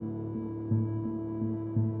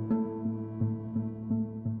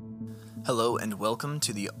Hello and welcome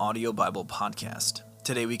to the Audio Bible Podcast.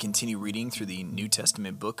 Today we continue reading through the New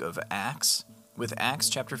Testament book of Acts with Acts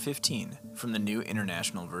chapter 15 from the New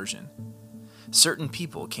International Version. Certain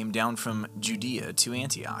people came down from Judea to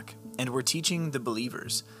Antioch and were teaching the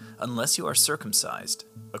believers, unless you are circumcised,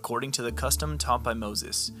 according to the custom taught by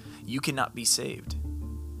Moses, you cannot be saved.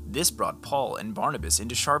 This brought Paul and Barnabas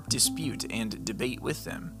into sharp dispute and debate with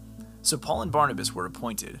them. So Paul and Barnabas were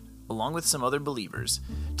appointed, along with some other believers,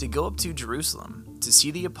 to go up to Jerusalem to see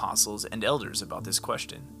the apostles and elders about this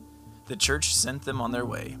question. The church sent them on their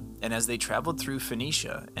way, and as they traveled through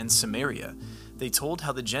Phoenicia and Samaria, they told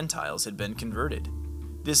how the Gentiles had been converted.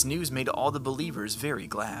 This news made all the believers very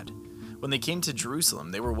glad. When they came to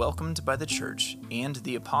Jerusalem, they were welcomed by the church and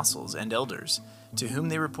the apostles and elders, to whom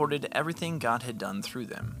they reported everything God had done through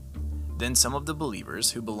them. Then some of the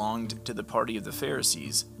believers who belonged to the party of the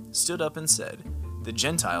Pharisees stood up and said, "The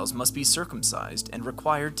Gentiles must be circumcised and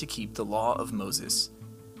required to keep the law of Moses."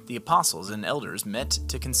 The apostles and elders met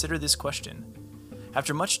to consider this question.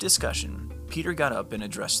 After much discussion, Peter got up and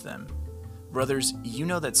addressed them. "Brothers, you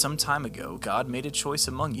know that some time ago God made a choice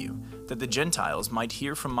among you that the Gentiles might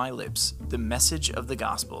hear from my lips the message of the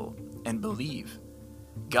gospel and believe.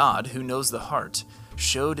 God, who knows the heart,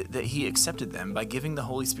 showed that he accepted them by giving the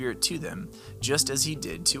Holy Spirit to them, just as he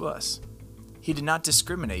did to us. He did not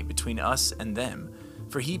discriminate between us and them,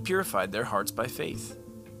 for he purified their hearts by faith.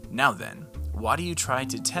 Now then, why do you try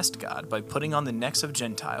to test God by putting on the necks of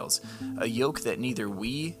Gentiles a yoke that neither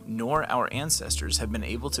we nor our ancestors have been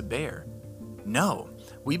able to bear? No,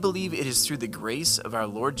 we believe it is through the grace of our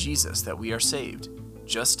Lord Jesus that we are saved,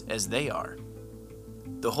 just as they are."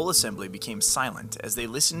 The whole assembly became silent as they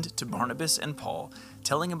listened to Barnabas and Paul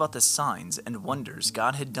telling about the signs and wonders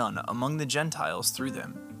God had done among the Gentiles through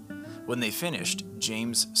them. When they finished,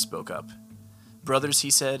 James spoke up. "Brothers," he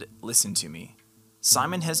said, "listen to me.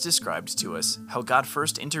 Simon has described to us how God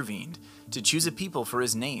first intervened to choose a people for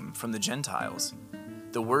his name from the Gentiles.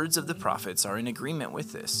 The words of the prophets are in agreement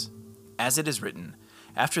with this. As it is written,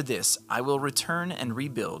 'After this I will return and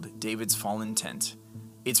rebuild David's fallen tent.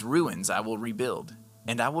 Its ruins I will rebuild,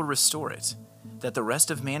 and I will restore it, that the rest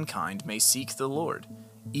of mankind may seek the Lord,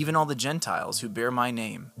 even all the Gentiles who bear my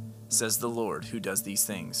name, says the Lord who does these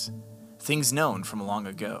things. Things known from long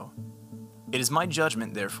ago. It is my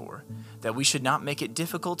judgment, therefore, that we should not make it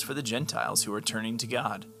difficult for the Gentiles who are turning to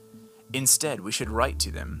God. Instead, we should write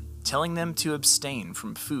to them, telling them to abstain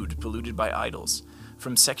from food polluted by idols,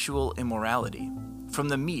 from sexual immorality, from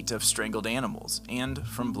the meat of strangled animals, and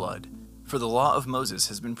from blood. For the law of Moses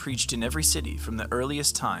has been preached in every city from the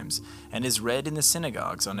earliest times and is read in the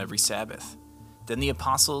synagogues on every Sabbath." Then the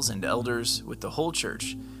apostles and elders, with the whole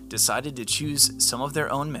church, decided to choose some of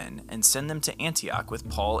their own men and send them to Antioch with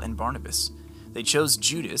Paul and Barnabas. They chose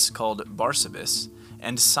Judas, called Barsabas,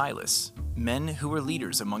 and Silas, men who were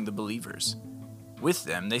leaders among the believers. With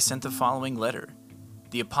them they sent the following letter: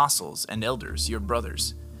 "The apostles and elders, your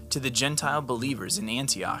brothers, to the Gentile believers in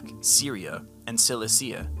Antioch, Syria, and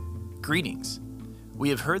Cilicia, greetings. We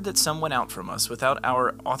have heard that some went out from us without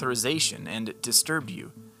our authorization and disturbed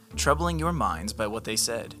you, troubling your minds by what they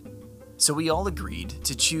said. So we all agreed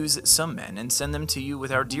to choose some men and send them to you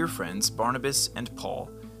with our dear friends Barnabas and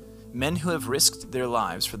Paul, men who have risked their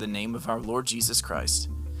lives for the name of our Lord Jesus Christ.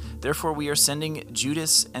 Therefore we are sending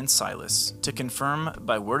Judas and Silas to confirm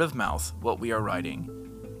by word of mouth what we are writing.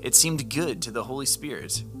 It seemed good to the Holy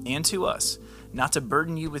Spirit and to us not to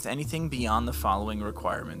burden you with anything beyond the following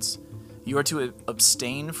requirements. You are to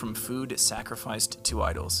abstain from food sacrificed to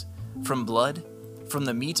idols, from blood, from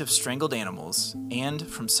the meat of strangled animals, and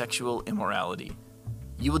from sexual immorality.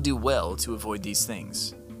 You will do well to avoid these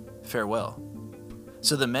things. Farewell."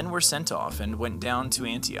 So the men were sent off and went down to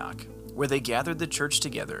Antioch, where they gathered the church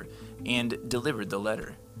together and delivered the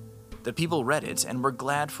letter. The people read it and were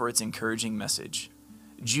glad for its encouraging message.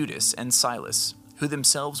 Judas and Silas, who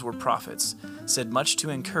themselves were prophets, said much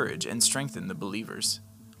to encourage and strengthen the believers.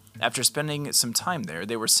 After spending some time there,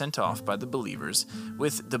 they were sent off by the believers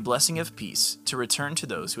with the blessing of peace to return to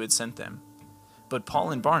those who had sent them. But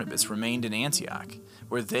Paul and Barnabas remained in Antioch,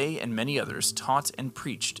 where they and many others taught and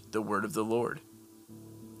preached the word of the Lord.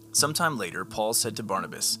 Sometime later, Paul said to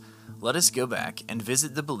Barnabas, "Let us go back and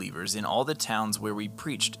visit the believers in all the towns where we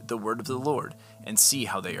preached the word of the Lord and see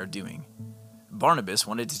how they are doing." Barnabas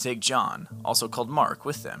wanted to take John, also called Mark,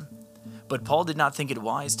 with them. But Paul did not think it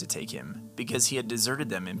wise to take him, because he had deserted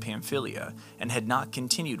them in Pamphylia and had not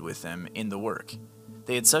continued with them in the work.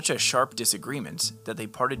 They had such a sharp disagreement that they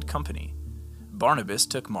parted company. Barnabas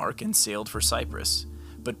took Mark and sailed for Cyprus,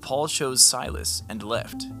 but Paul chose Silas and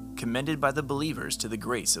left, commended by the believers to the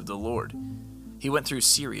grace of the Lord. He went through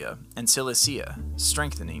Syria and Cilicia,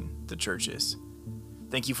 strengthening the churches.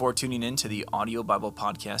 Thank you for tuning in to the Audio Bible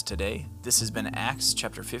Podcast today. This has been Acts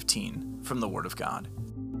chapter 15 from the Word of God.